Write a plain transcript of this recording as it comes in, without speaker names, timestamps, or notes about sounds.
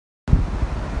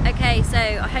Okay, so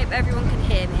I hope everyone can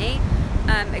hear me.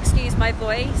 Excuse my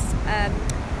voice.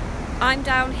 I'm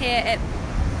down here at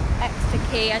Exeter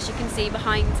Quay, as you can see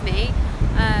behind me.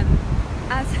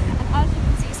 As you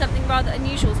can see, something rather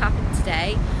unusual has happened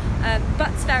today.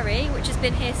 Butts Ferry, which has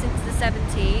been here since the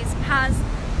 70s, has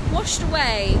washed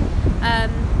away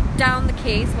down the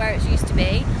quays where it used to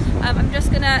be. I'm just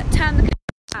going to turn the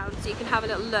camera around so you can have a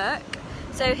little look.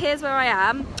 So here's where I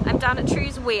am. I'm down at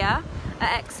Weir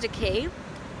at Exeter Quay,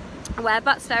 where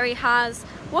Butts Ferry has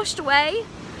washed away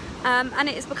and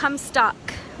it has become stuck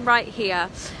right here.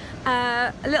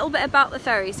 A little bit about the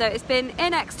ferry. So it's been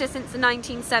in Exeter since the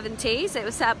 1970s. It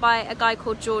was set up by a guy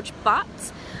called George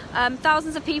Butts.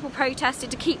 Thousands of people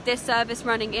protested to keep this service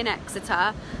running in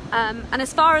Exeter, and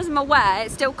as far as I'm aware,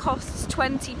 it still costs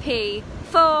 20p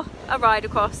for a ride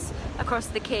across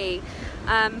the quay.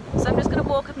 So I'm just going to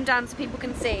walk up and down so people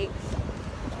can see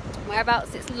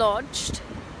whereabouts it's lodged.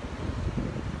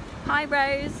 Hi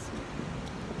Rose.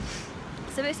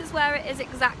 So this is where it is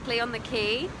exactly on the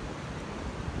quay.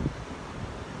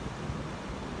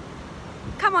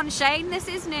 Come on Shane, this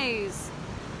is news.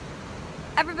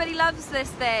 Everybody loves this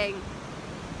thing.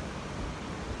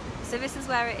 So this is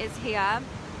where it is here.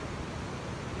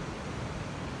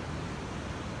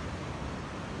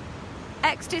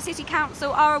 Exeter City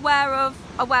Council are aware of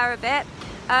it,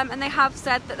 and they have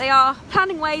said that they are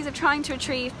planning ways of trying to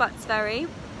retrieve Butts Ferry.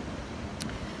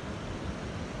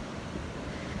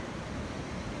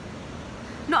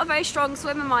 Not a very strong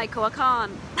swimmer, Michael, I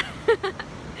can't.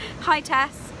 Hi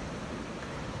Tess.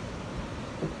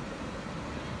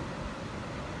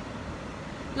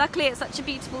 Luckily it's such a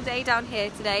beautiful day down here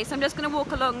today, so I'm just going to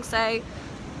walk along so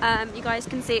you guys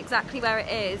can see exactly where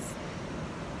it is.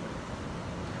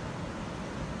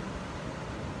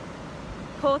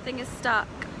 Poor thing is stuck.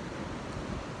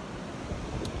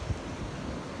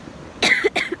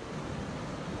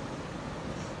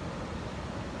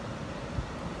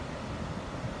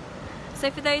 So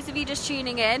for those of you just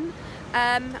tuning in,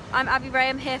 I'm Abby Ray,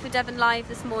 I'm here for Devon Live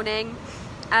this morning,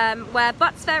 where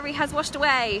Butts Ferry has washed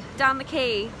away down the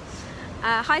quay.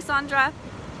 Hi Sandra.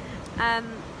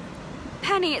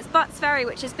 Penny, it's Butts Ferry,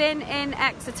 which has been in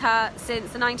Exeter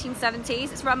since the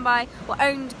 1970s. It's run by, or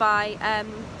owned by,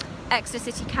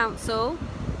 Exeter City Council.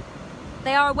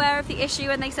 They are aware of the issue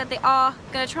and they said they are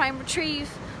going to try and retrieve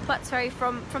Butts Ferry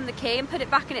from the quay and put it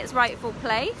back in its rightful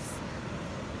place.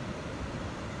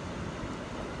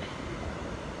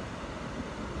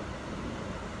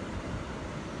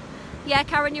 Yeah,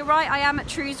 Karen, you're right, I am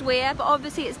at Weir, but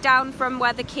obviously it's down from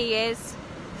where the quay is.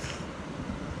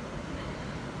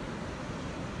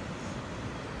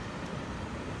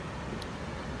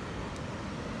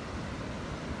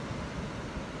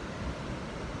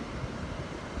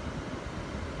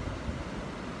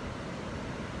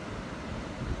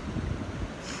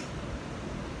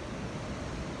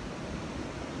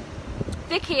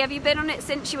 Vicky, have you been on it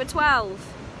since you were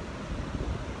 12?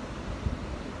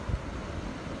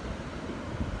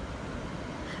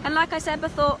 And like I said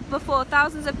before,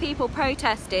 thousands of people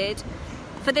protested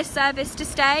for this service to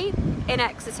stay in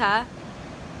Exeter.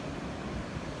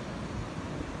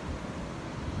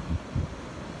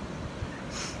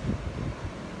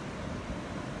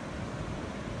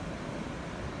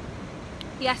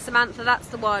 Yes, Samantha, that's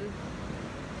the one.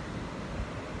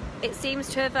 It seems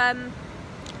to have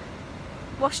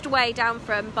washed away down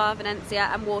from Bar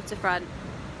Venencia and Waterfront.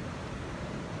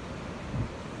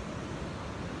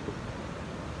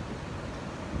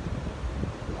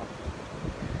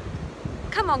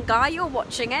 Come on Guy, you're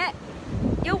watching it.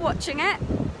 You're watching it.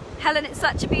 Helen, it's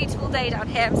such a beautiful day down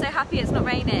here. I'm so happy it's not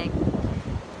raining.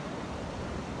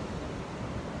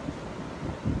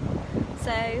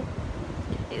 So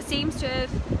it seems to have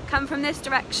come from this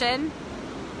direction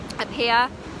up here.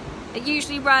 It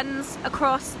usually runs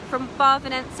across from Bar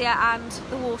Venencia and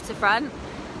the Waterfront.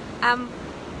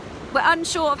 We're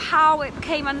unsure of how it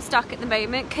became unstuck at the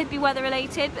moment. Could be weather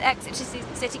related, but Exeter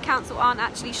City Council aren't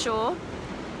actually sure.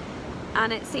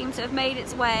 And it seems to have made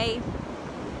its way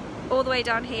all the way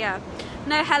down here.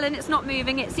 No, Helen, it's not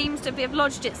moving. It seems to have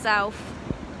lodged itself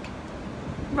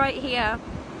right here.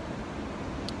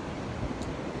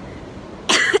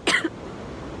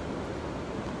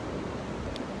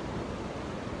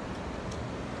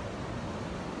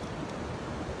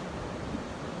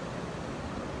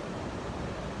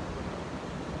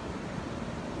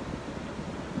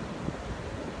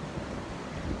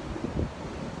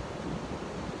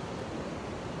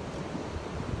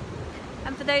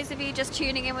 And for those of you just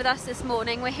tuning in with us this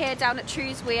morning, we're here down at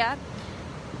Weir,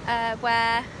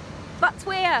 where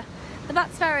the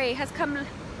Butts Ferry has come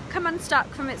unstuck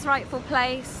from its rightful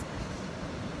place.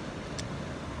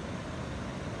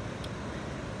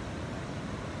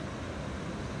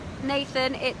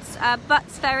 Nathan, it's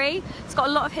Butts Ferry. It's got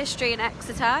a lot of history in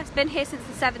Exeter. It's been here since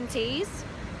the 70s.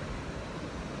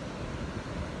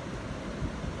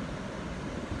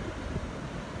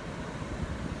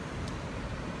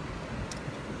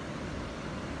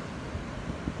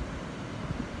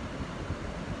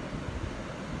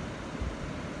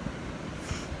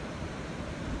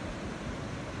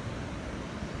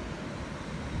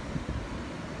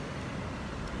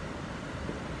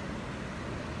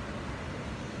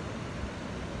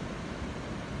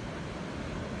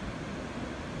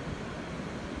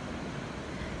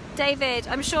 David,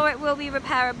 I'm sure it will be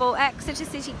repairable. Exeter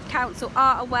City Council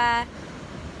are aware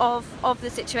of the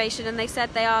situation, and they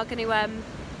said they are going to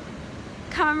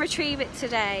come and retrieve it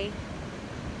today.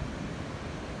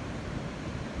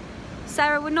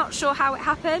 Sarah, we're not sure how it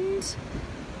happened.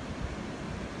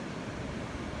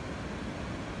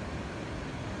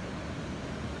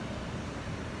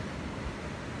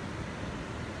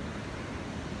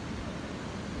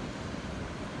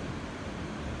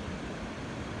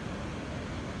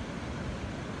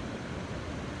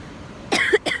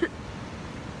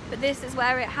 But this is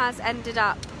where it has ended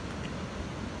up.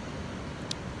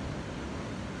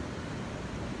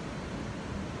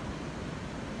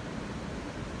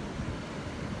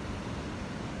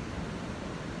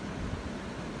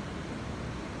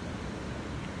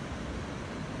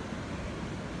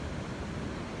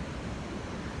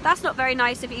 That's not very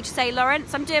nice of you to say,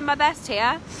 Lawrence. I'm doing my best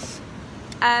here,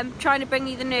 trying to bring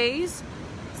you the news.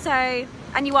 So,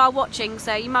 and you are watching,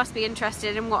 so you must be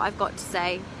interested in what I've got to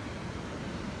say.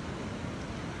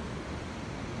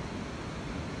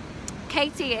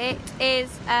 Katie, it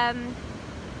is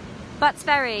Butts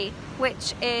Ferry,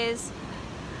 which is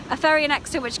a ferry in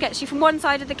Exeter which gets you from one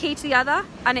side of the quay to the other,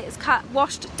 and it's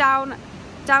washed down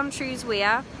Shrewsbury.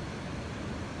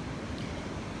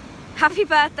 Happy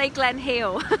birthday, Glen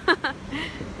Hill.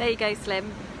 There you go,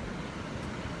 Slim.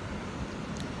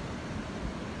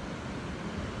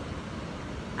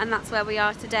 And that's where we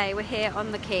are today. We're here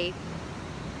on the quay.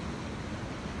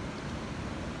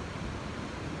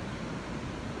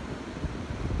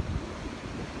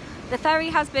 The ferry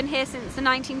has been here since the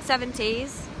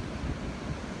 1970s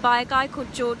by a guy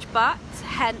called George Butts,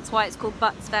 hence why it's called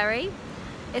Butts Ferry.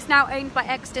 It's now owned by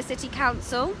Exeter City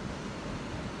Council.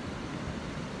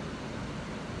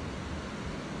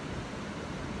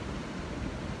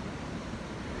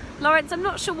 Lawrence, I'm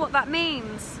not sure what that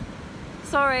means.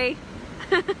 Sorry.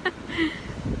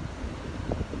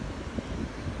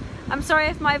 I'm sorry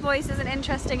if my voice isn't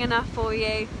interesting enough for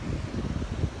you.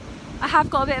 I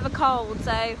have got a bit of a cold,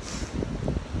 so...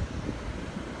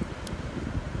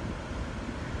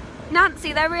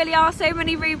 Nancy, there really are so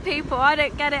many rude people. I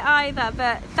don't get it either,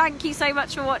 but thank you so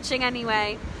much for watching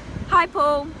anyway. Hi,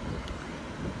 Paul.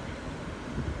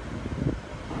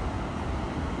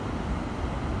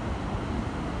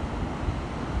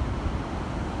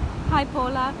 Hi,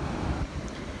 Paula.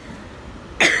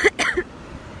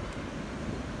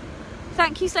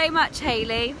 Thank you so much,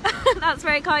 Hayley. That's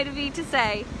very kind of you to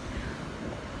say.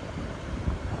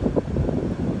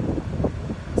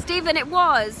 Stephen, it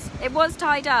was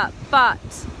tied up, but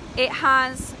it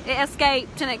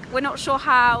escaped, and we're not sure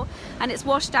how, and it's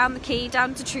washed down the quay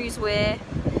down to Shrewsbury,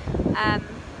 and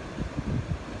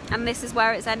this is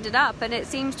where it's ended up, and it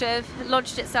seems to have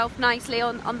lodged itself nicely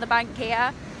on the bank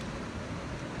here.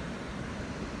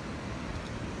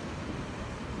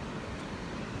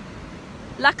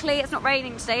 Luckily it's not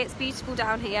raining today, it's beautiful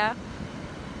down here.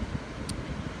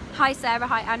 Hi Sarah,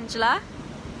 hi Angela,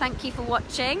 thank you for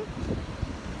watching.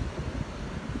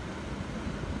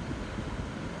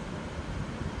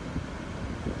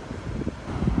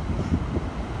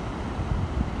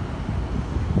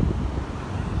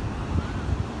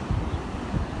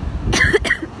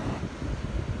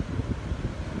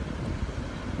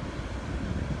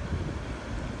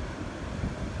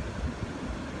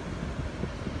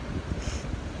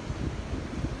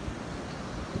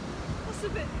 A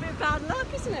bit bad luck,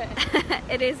 isn't it?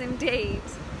 It is indeed.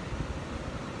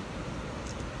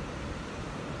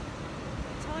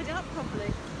 Tied up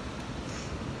properly.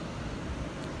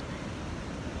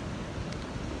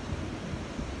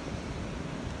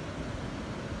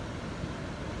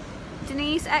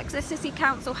 Denise, Exeter City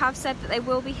Council have said that they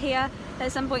will be here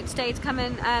at some point today to come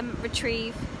and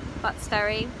retrieve Butts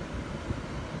Ferry.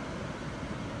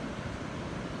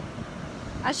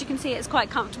 As you can see, it's quite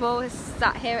comfortable. It's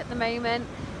sat here at the moment.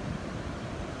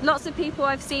 Lots of people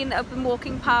I've seen that have been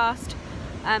walking past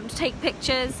to take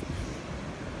pictures.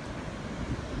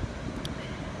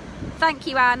 Thank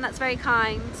you, Anne, that's very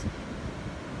kind.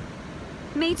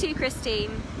 Me too,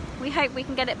 Christine. We hope we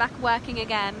can get it back working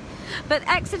again. But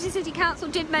Exeter City Council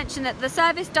did mention that the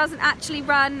service doesn't actually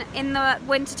run in the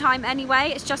winter time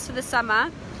anyway, it's just for the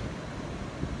summer.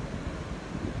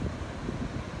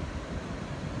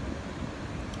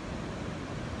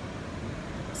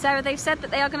 So they've said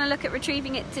that they are going to look at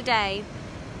retrieving it today.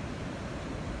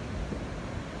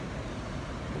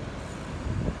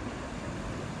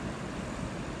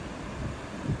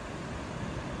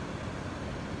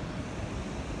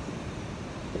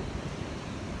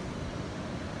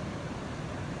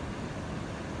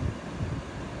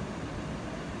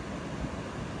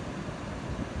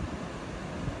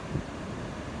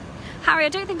 Harry, I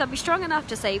don't think I'd be strong enough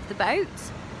to save the boat.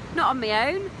 Not on my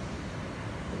own.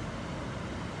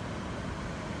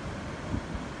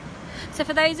 So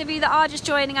for those of you that are just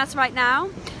joining us right now,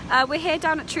 we're here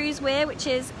down at Trews Weir, which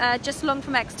is just along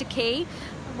from Exeter Quay,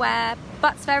 where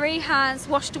Butts Ferry has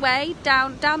washed away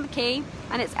down the quay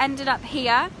and it's ended up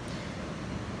here.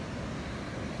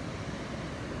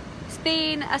 It's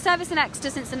been a service in Exeter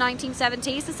since the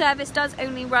 1970s. The service does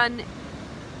only run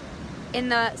in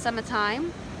the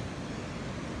summertime.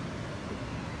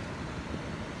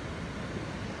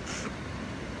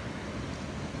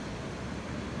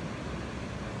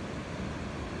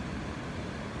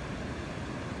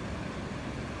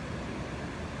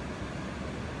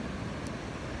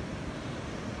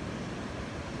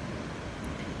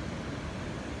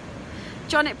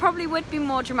 John, it probably would be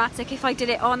more dramatic if I did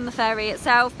it on the ferry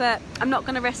itself, but I'm not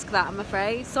going to risk that, I'm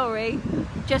afraid. Sorry.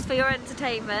 Just for your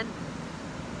entertainment.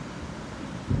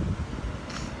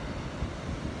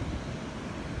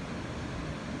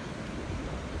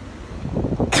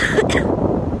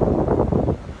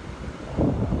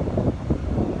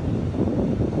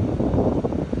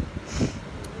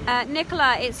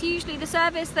 Nicola, it's usually the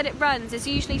service that it runs is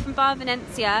usually from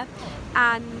Barvenencia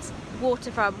and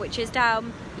Waterfront, which is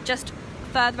down just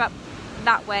further up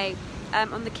that way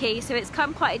on the quay, so it's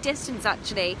come quite a distance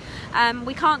actually.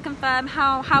 We can't confirm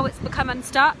how it's become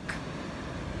unstuck.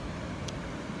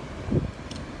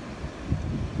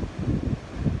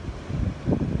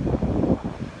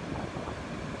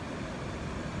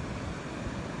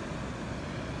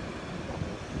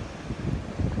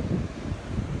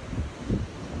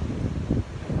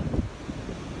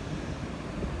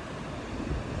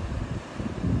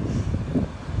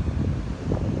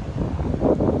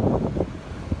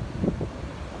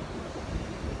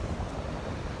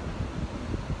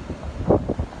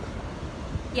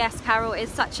 Yes, Carol,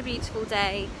 it's such a beautiful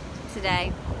day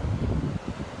today.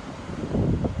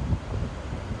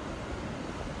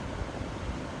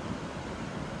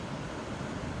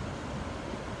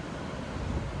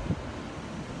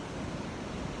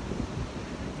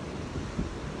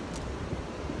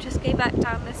 Just go back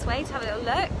down this way to have a little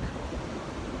look.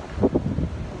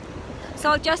 So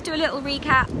I'll just do a little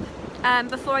recap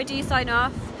before I do sign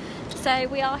off. So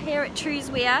we are here at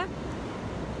Trews Weir,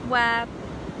 where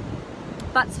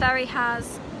Butts Ferry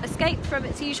has escaped from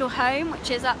its usual home, which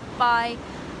is up by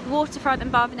Waterfront and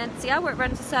Barvenencia, where it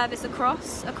runs a service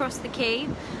across the quay.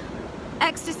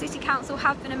 Exeter City Council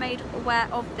have been made aware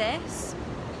of this,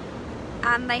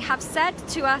 and they have said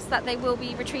to us that they will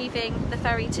be retrieving the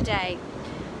ferry today.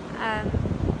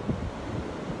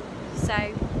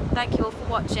 So thank you all for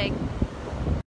watching.